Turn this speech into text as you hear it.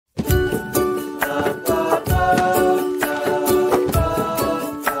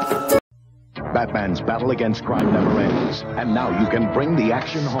Batman's battle against crime never ends. And now you can bring the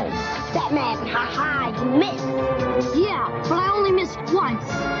action home. Batman, ha-ha, you missed. Yeah, but I only missed once.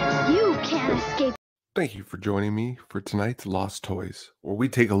 You can't escape. Thank you for joining me for tonight's Lost Toys, where we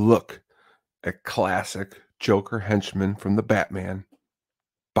take a look at classic Joker henchman from the Batman,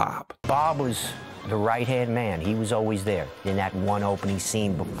 Bob. Bob was the right-hand man. He was always there in that one opening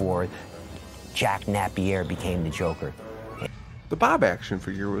scene before Jack Napier became the Joker. The Bob action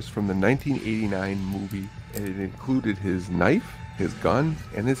figure was from the 1989 movie, and it included his knife, his gun,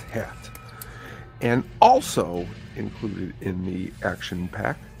 and his hat. And also included in the action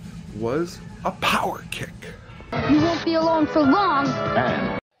pack was a power kick. You won't be alone for long.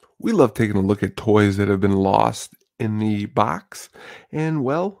 And We love taking a look at toys that have been lost in the box, and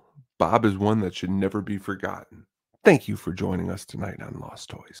well, Bob is one that should never be forgotten. Thank you for joining us tonight on Lost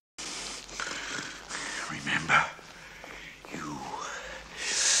Toys. Remember, you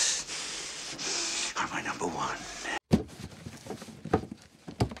are my number one.